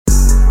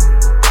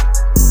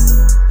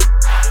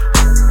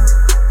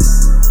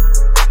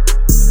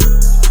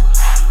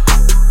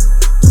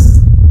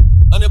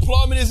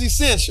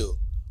essential.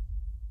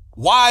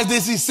 Why is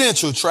this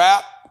essential,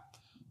 Trap?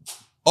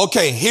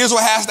 Okay, here's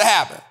what has to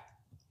happen.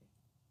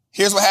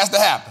 Here's what has to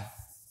happen.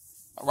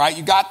 All right,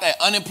 you got that.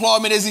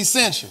 Unemployment is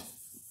essential.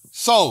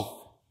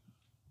 So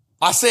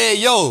I said,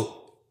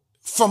 yo,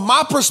 from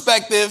my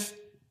perspective,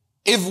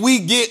 if we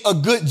get a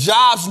good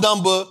jobs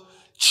number,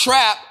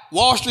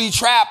 Wall Street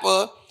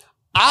Trapper,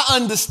 I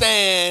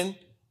understand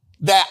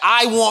that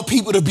I want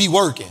people to be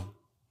working.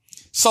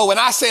 So when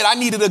I said I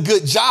needed a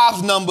good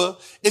jobs number,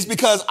 it's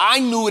because I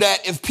knew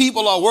that if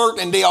people are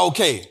working, they're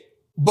okay.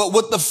 But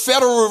what the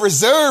Federal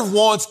Reserve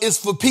wants is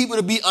for people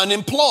to be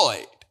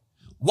unemployed.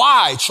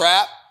 Why,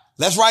 Trap?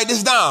 Let's write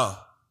this down.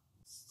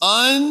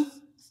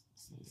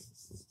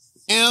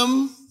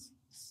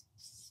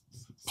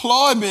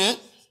 Unemployment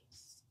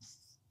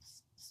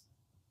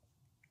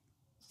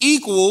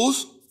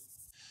equals,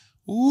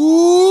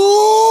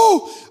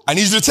 I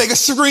need you to take a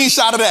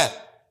screenshot of that.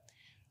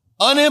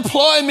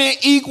 Unemployment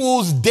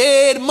equals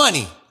dead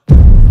money. All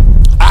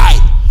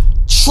right,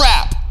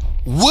 Trap,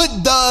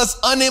 what does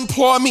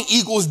unemployment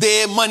equals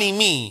dead money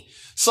mean?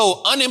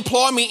 So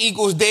unemployment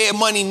equals dead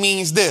money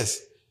means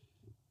this.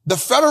 The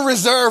Federal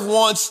Reserve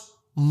wants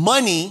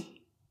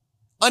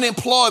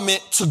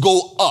unemployment to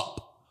go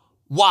up.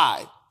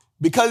 Why?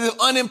 Because if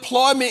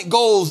unemployment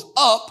goes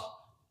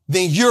up,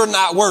 then you're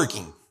not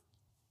working.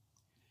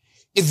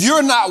 If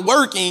you're not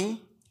working,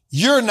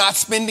 you're not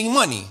spending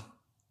money.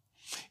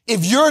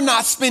 If you're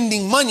not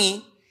spending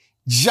money,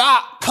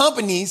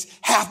 companies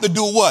have to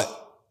do what?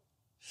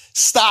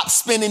 Stop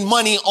spending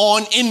money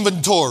on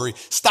inventory.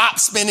 Stop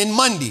spending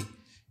money.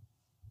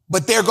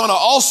 But they're going to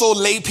also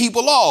lay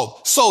people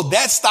off. So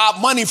that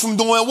stopped money from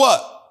doing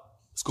what?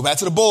 Let's go back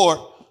to the board.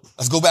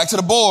 Let's go back to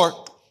the board.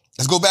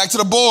 Let's go back to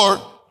the board.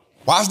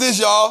 Watch this,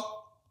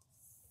 y'all.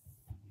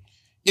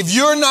 If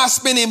you're not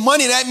spending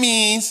money, that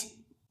means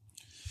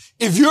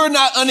if you're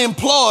not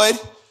unemployed,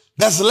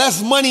 that's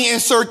less money in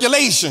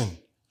circulation.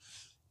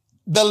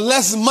 The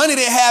less money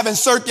they have in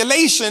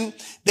circulation,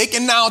 they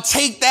can now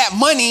take that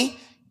money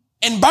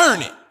and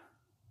burn it.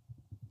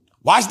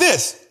 Watch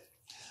this.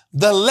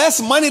 The less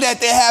money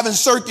that they have in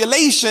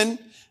circulation,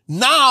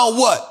 now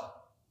what?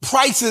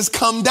 Prices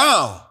come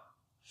down.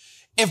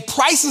 If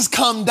prices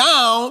come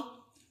down,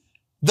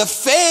 the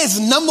Fed's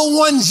number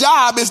one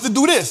job is to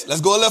do this. Let's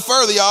go a little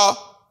further, y'all.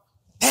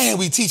 Damn,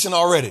 we teaching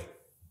already.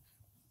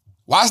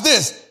 Watch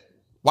this.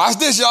 Watch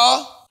this,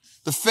 y'all.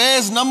 The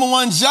Fed's number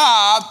one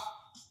job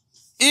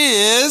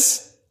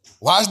is,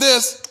 watch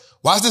this.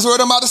 Watch this word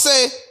I'm about to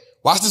say.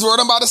 Watch this word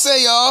I'm about to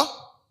say, y'all.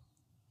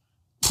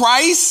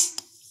 Price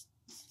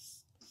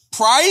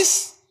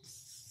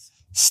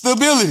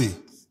stability.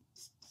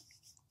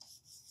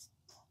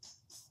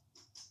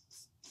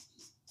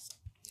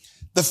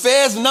 The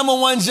Fed's number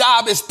one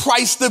job is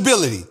price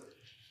stability.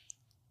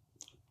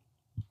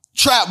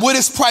 Trap, what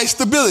is price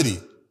stability?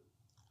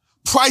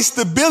 Price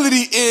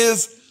stability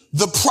is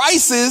the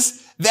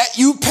prices that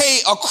you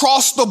pay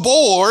across the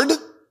board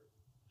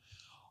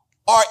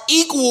are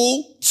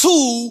equal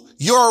to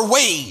your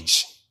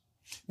wage.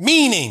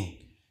 Meaning,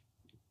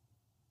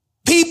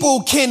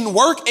 people can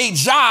work a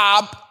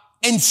job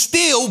and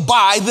still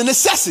buy the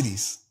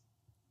necessities.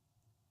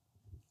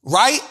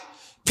 Right?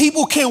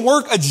 People can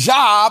work a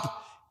job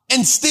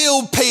and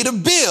still pay the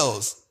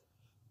bills.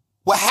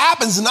 What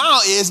happens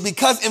now is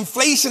because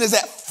inflation is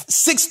at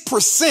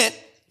 6%,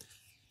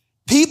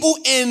 people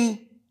in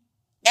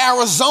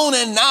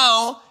Arizona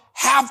now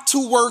have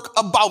to work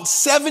about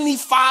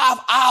 75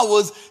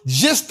 hours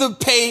just to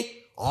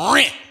pay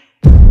rent.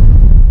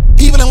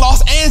 People in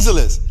Los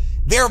Angeles,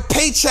 their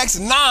paychecks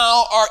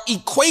now are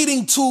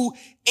equating to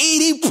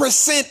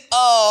 80%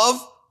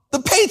 of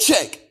the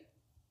paycheck.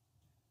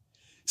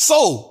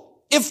 So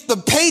if the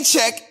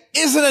paycheck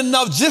isn't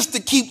enough just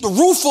to keep the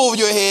roof over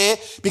your head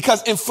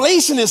because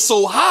inflation is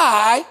so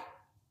high,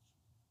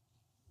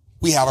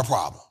 we have a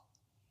problem.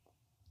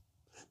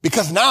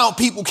 Because now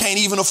people can't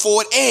even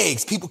afford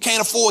eggs. People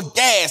can't afford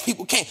gas.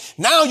 People can't.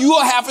 Now you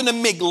are having to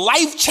make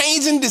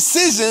life-changing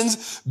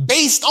decisions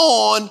based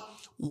on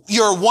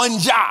your one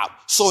job.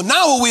 So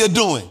now what we are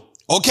doing?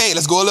 Okay,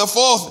 let's go a little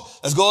further.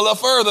 Let's go a little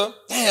further.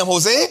 Damn,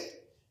 Jose,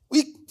 we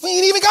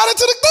ain't even got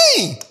into the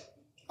thing.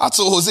 I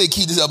told Jose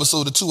keep this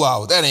episode to 2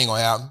 hours. That ain't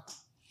gonna happen.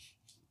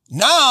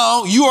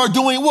 Now you are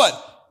doing what?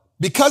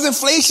 Because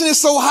inflation is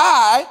so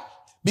high,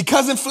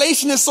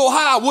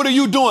 what are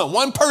you doing?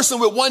 One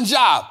person with one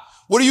job.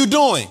 What are you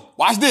doing?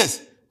 Watch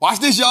this. Watch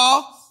this,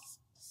 y'all.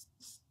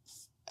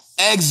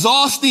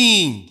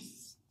 Exhausting.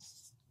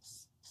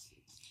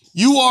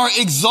 You are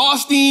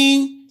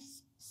exhausting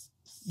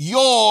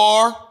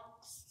your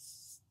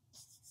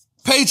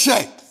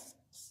paycheck.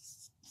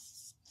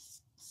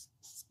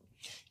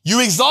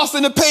 You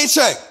exhausting the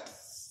paycheck.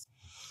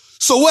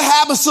 So what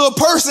happens to a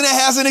person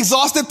that has an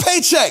exhausted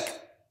paycheck?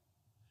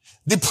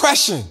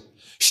 Depression,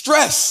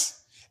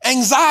 stress,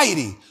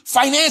 anxiety,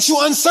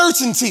 financial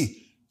uncertainty,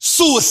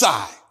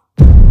 suicide.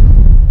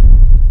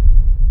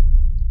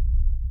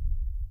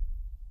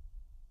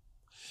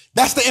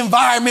 That's the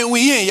environment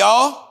we in,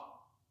 y'all.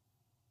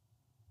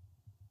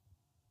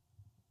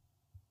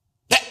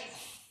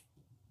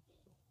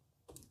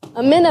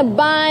 I'm in a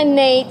bind,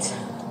 Nate.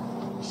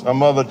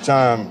 Some other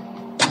time.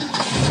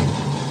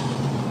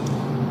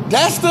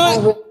 That's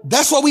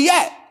where we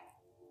at.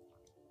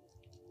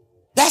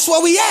 That's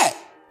where we at.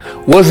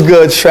 What's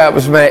good,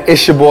 trappers, man?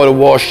 It's your boy, the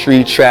Wall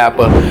Street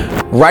Trapper.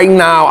 Right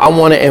now, I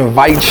want to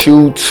invite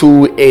you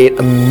to an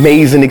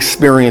amazing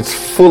experience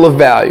full of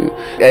value.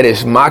 That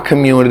is my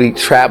community,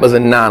 Trappers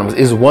Anonymous.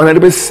 It's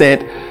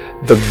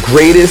 100% the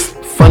greatest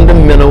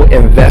fundamental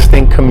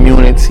investing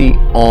community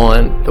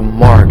on the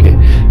market.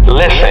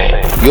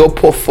 Listen, your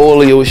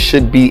portfolio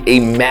should be a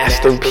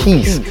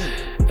masterpiece.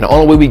 And the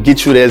only way we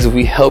get you there is if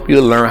we help you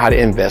to learn how to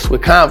invest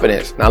with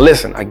confidence. Now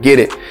listen, I get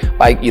it.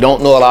 Like, you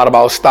don't know a lot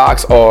about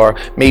stocks, or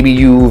maybe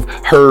you've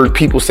heard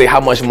people say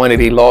how much money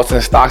they lost in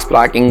stocks, but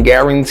I can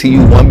guarantee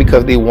you, one,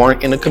 because they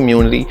weren't in the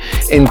community,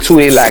 and two,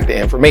 they lack the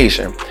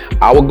information.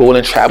 Our goal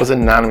in Trappers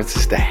Anonymous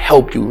is to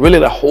help you, really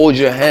to hold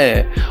your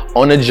hand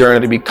on the journey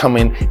to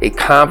becoming a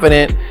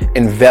confident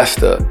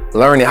investor,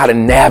 learning how to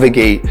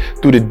navigate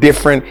through the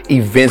different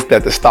events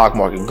that the stock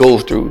market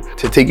goes through,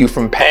 to take you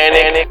from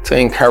panic to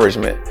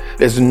encouragement.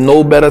 There's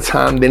no better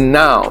time than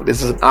now.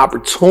 This is an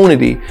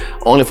opportunity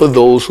only for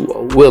those who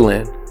are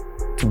willing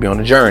to be on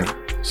the journey.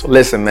 So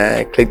listen,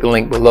 man, click the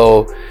link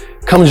below.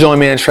 Come join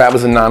me in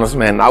Trappers Anonymous,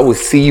 man. I will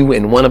see you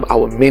in one of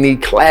our many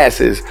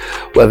classes,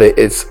 whether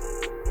it's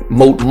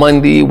Moat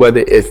Monday,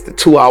 whether it's the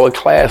 2-hour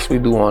class we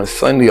do on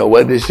Sunday, or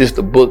whether it's just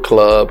a book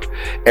club.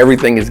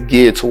 Everything is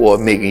geared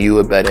toward making you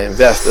a better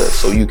investor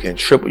so you can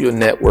triple your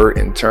net worth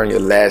and turn your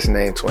last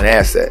name to an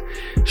asset.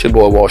 It's your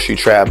boy, Wall Street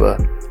Trapper.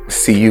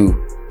 See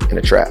you in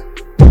the trap.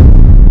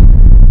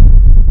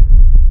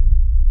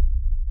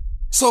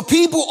 So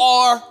people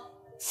are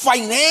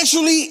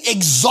financially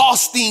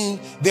exhausting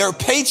their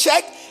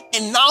paycheck,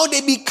 and now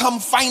they become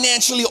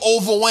financially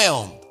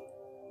overwhelmed.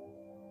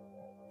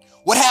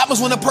 What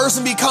happens when a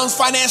person becomes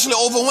financially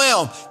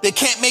overwhelmed? They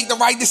can't make the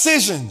right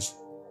decisions.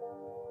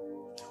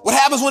 What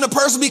happens when a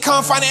person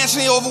becomes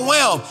financially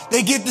overwhelmed?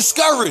 They get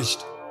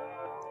discouraged.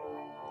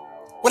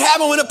 What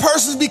happens when a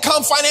person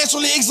becomes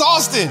financially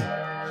exhausted?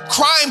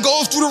 Crime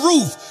goes through the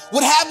roof.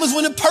 What happens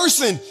when a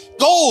person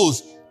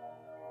goes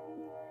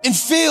and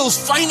feels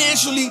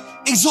financially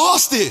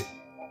exhausted?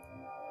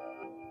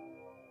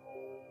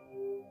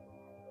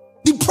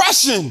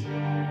 Depression,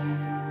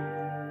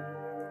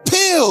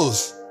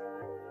 pills,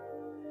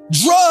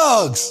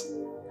 drugs,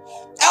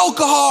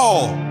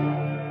 alcohol.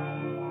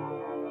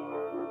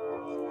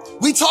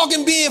 We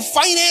talking being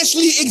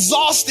financially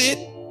exhausted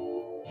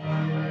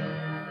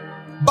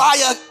by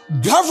a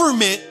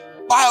government,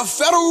 by a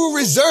Federal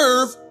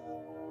Reserve,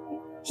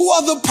 who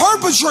are the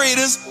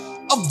perpetrators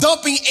of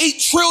dumping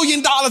 $8 trillion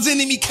in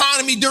the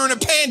economy during the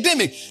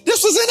pandemic.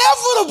 This was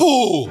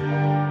inevitable.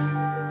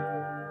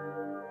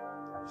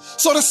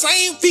 So the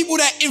same people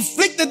that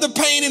inflicted the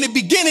pain in the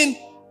beginning,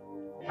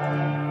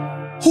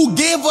 who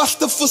gave us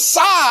the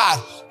facade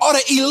or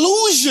the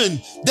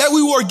illusion that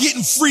we were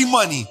getting free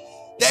money,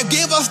 that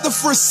gave us the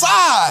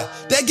facade,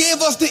 that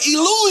gave us the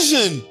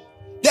illusion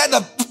that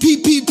the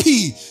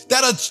PPP,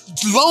 that a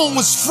loan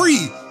was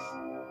free.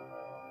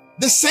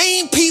 The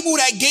same people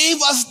that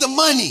gave us the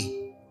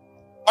money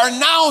are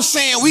now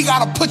saying we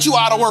got to put you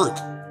out of work.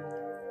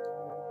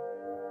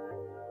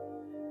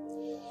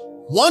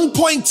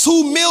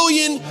 1.2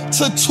 million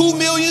to 2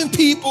 million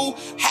people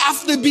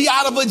have to be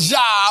out of a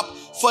job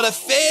for the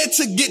Fed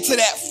to get to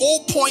that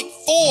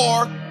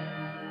 4.4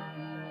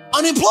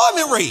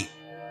 unemployment rate.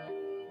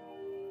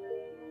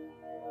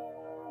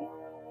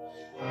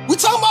 We're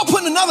talking about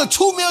putting another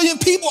 2 million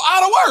people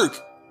out of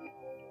work.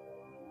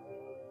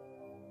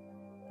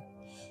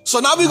 So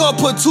now we're going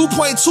to put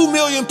 2.2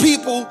 million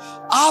people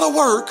out of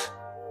work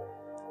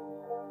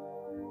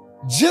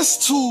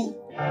just to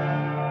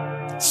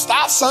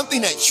stop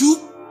something that you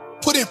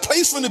put in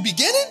place from the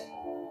beginning?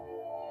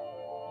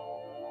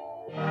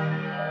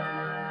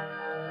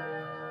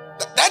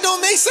 That don't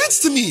make sense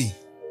to me.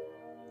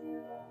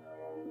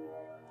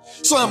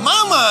 So in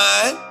my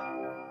mind,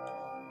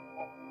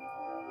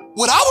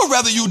 what I would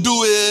rather you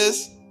do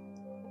is,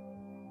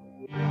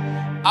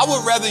 I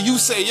would rather you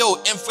say, yo,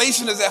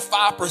 inflation is at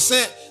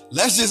 5%.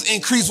 Let's just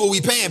increase what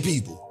we paying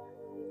people.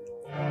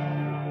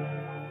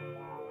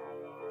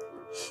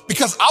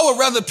 Because I would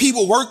rather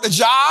people work the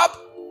job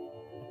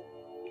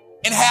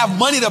and have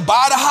money to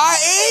buy the high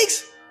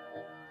eggs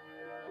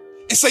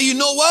and say, you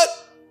know what?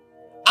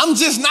 I'm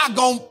just not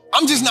going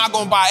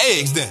to buy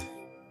eggs then.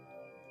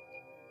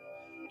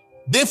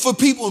 Then for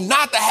people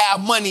not to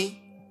have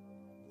money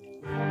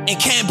and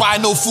can't buy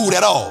no food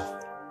at all.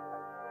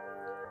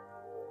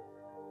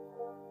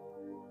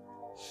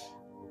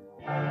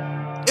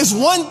 It's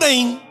one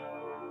thing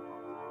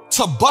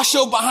to bust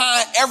your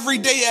behind every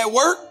day at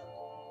work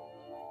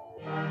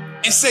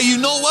and say, you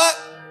know what?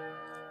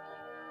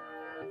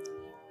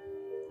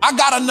 I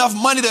got enough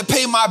money to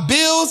pay my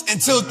bills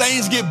until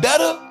things get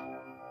better,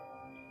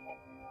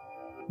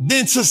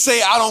 than to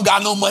say I don't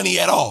got no money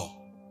at all.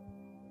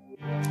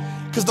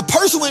 Because the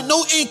person with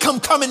no income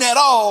coming at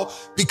all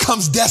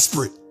becomes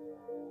desperate.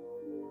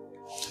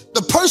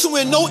 The person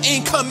with no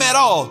income at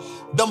all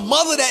The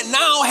mother that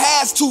now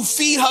has to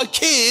feed her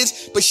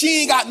kids, but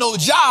she ain't got no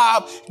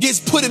job, gets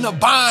put in a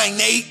bind,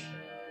 Nate.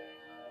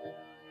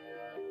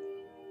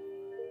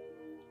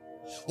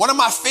 One of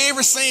my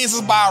favorite sayings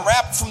is by a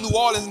rapper from New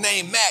Orleans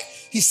named Mac.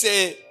 He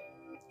said,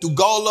 do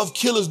God love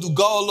killers? Do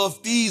God love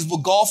thieves? Will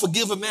God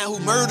forgive a man who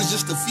murders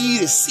just to feed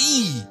his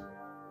seed?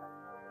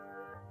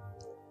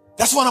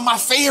 That's one of my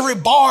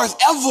favorite bars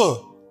ever.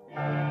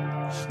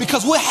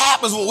 Because what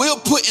happens when we're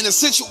put in a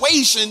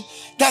situation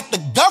that the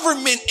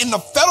government and the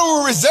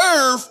Federal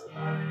Reserve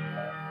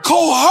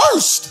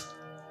coerced?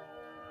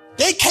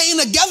 They came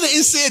together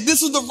and said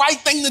this is the right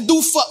thing to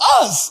do for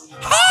us.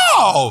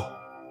 How?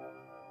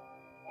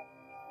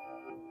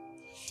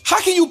 How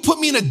can you put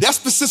me in a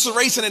desperate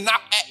situation and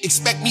not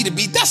expect me to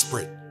be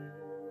desperate?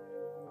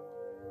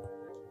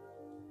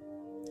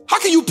 How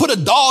can you put a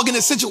dog in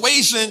a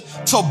situation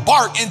to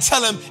bark and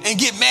tell him and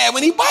get mad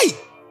when he bites?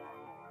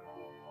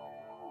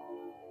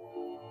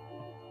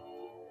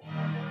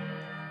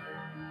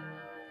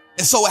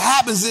 And so what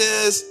happens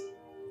is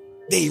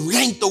they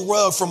yanked the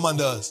rug from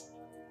under us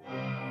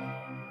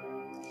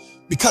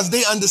because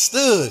they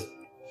understood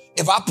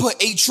if I put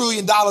 $8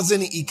 trillion in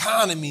the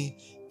economy,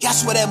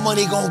 guess where that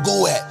money gonna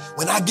go at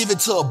when I give it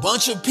to a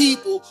bunch of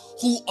people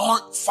who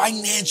aren't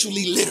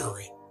financially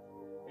literate?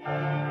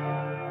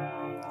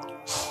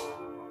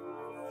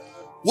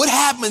 What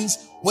happens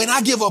when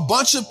I give a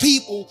bunch of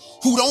people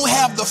who don't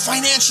have the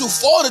financial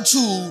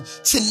fortitude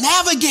to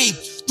navigate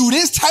through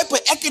this type of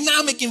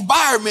economic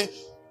environment?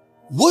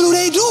 What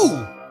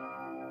do?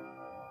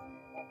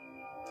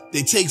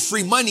 They take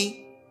free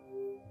money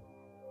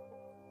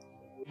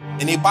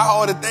and they buy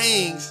all the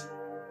things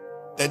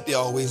that they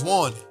always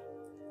wanted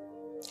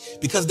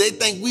because they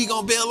think we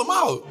gonna bail them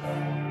out.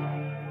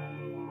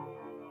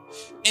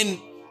 And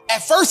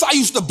at first I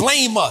used to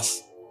blame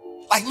us.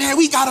 Like, man,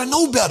 we gotta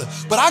know better.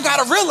 But I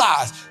gotta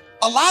realize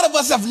a lot of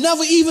us have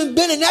never even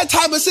been in that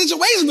type of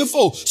situation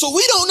before. So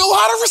we don't know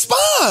how to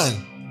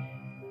respond.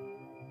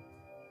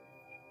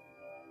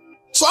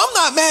 So I'm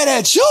not mad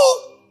at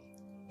you.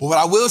 But what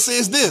I will say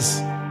is this.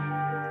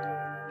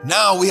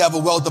 Now we have a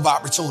wealth of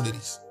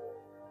opportunities.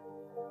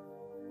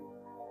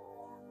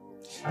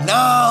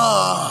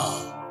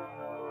 Now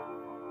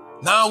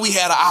we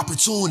had an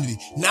opportunity.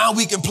 Now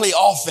we can play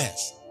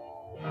offense.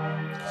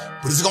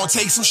 But it's going to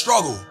take some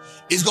struggle.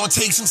 It's going to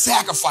take some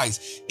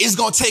sacrifice. It's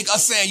going to take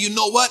us saying, you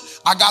know what?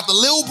 I got the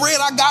little bread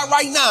I got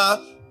right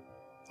now.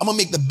 I'm going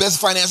to make the best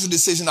financial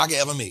decision I can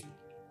ever make.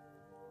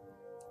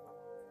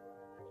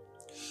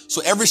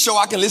 So every show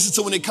I can listen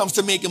to when it comes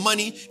to making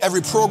money,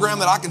 every program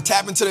that I can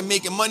tap into to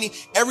making money,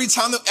 every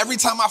time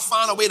I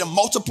find a way to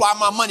multiply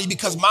my money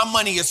because my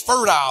money is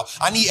fertile.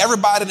 I need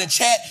everybody in the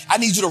chat. I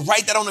need you to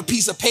write that on a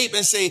piece of paper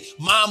and say,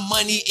 my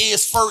money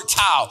is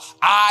fertile.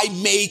 I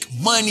make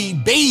money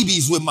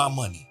babies with my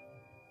money.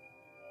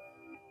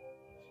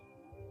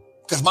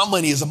 Because my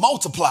money is a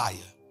multiplier.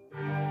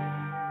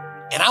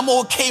 And I'm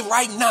okay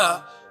right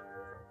now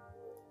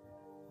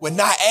with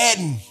not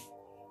adding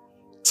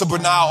to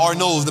Bernard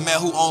Arnault, the man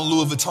who owned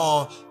Louis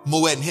Vuitton,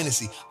 Moet, and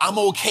Hennessy. I'm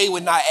okay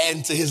with not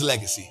adding to his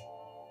legacy.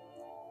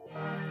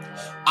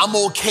 I'm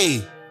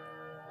okay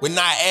with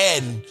not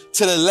adding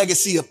to the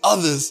legacy of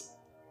others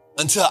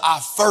until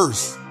I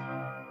first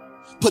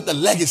put the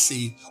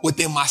legacy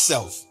within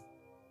myself.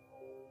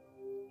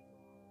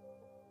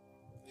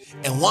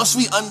 And once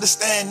we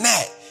understand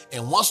that,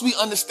 and once we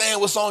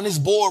understand what's on this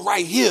board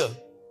right here,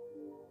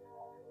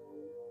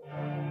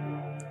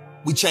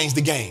 we change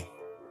the game.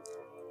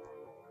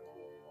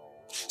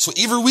 So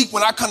every week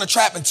when I come to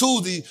Trappin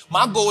Tuesday,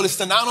 my goal is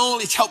to not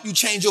only help you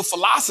change your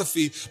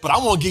philosophy, but I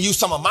want to give you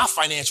some of my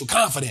financial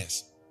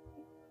confidence.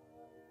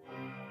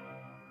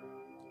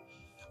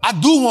 I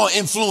do want to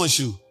influence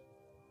you,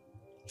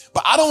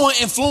 but I don't want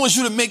to influence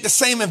you to make the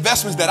same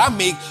investments that I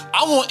make.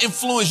 I want to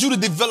influence you to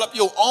develop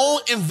your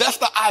own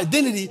investor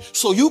identity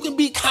so you can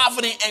be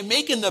confident in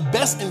making the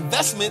best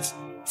investments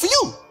for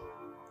you.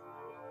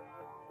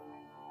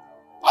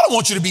 I don't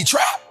want you to be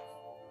trapped.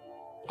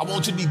 I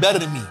want you to be better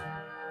than me.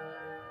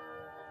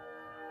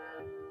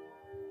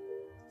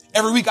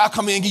 Every week I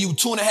come in and give you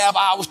 2.5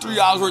 hours, 3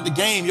 hours worth of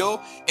game,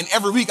 yo. And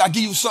every week I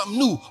give you something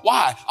new.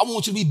 Why? I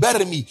want you to be better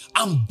than me.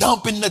 I'm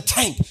dumping the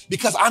tank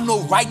because I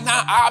know right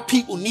now our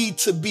people need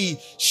to be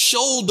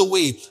showed the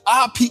way.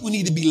 Our people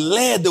need to be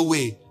led the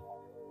way,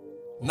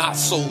 not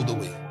sold the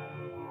way.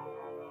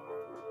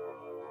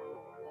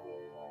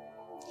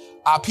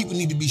 Our people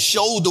need to be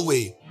showed the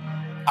way.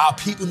 Our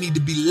people need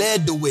to be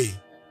led the way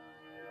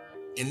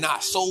and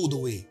not sold the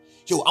way.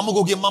 Yo, I'm going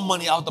to go get my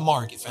money out the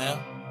market, fam.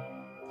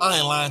 I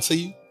ain't lying to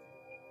you.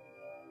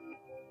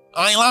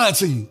 I'm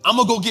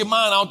going to go get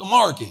mine out the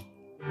market.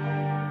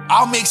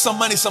 I'll make some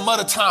money some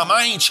other time.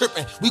 I ain't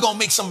tripping. We going to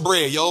make some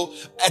bread, yo.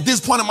 At this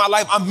point in my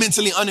life, I'm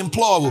mentally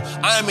unemployable.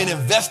 I am an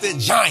invested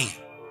giant.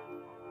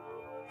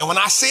 And when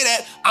I say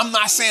that, I'm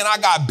not saying I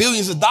got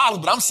billions of dollars,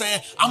 but I'm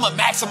saying I'm going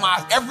to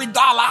maximize every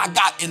dollar I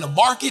got in the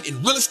market,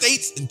 in real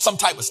estate, in some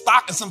type of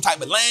stock, in some type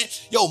of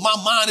land. Yo, my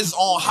mind is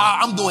on how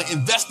I'm doing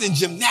investing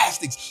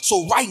gymnastics.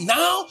 So right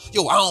now,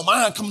 yo, I don't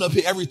mind coming up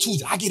here every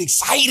Tuesday. I get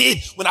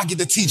excited when I get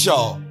to teach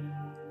y'all.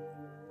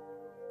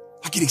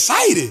 I get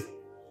excited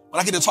when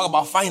I get to talk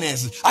about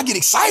finances. I get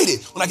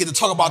excited when I get to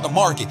talk about the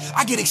market.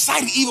 I get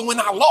excited even when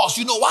I lost.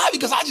 You know why?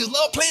 Because I just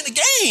love playing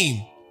the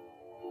game.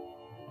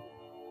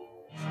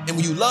 And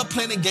when you love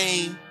playing the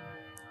game,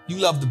 you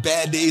love the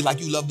bad days like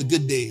you love the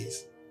good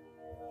days.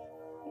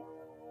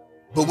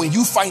 But when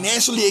you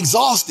financially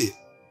exhausted,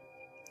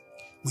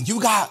 when you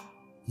got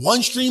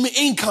one stream of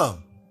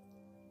income,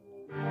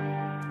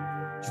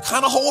 you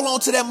kind of hold on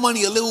to that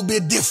money a little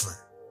bit different.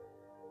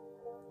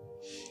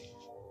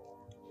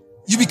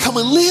 You become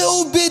a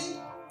little bit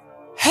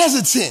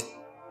hesitant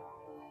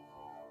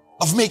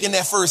of making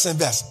that first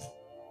investment.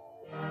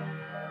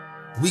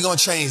 We're going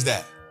to change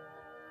that.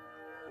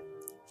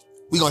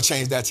 We're going to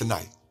change that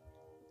tonight.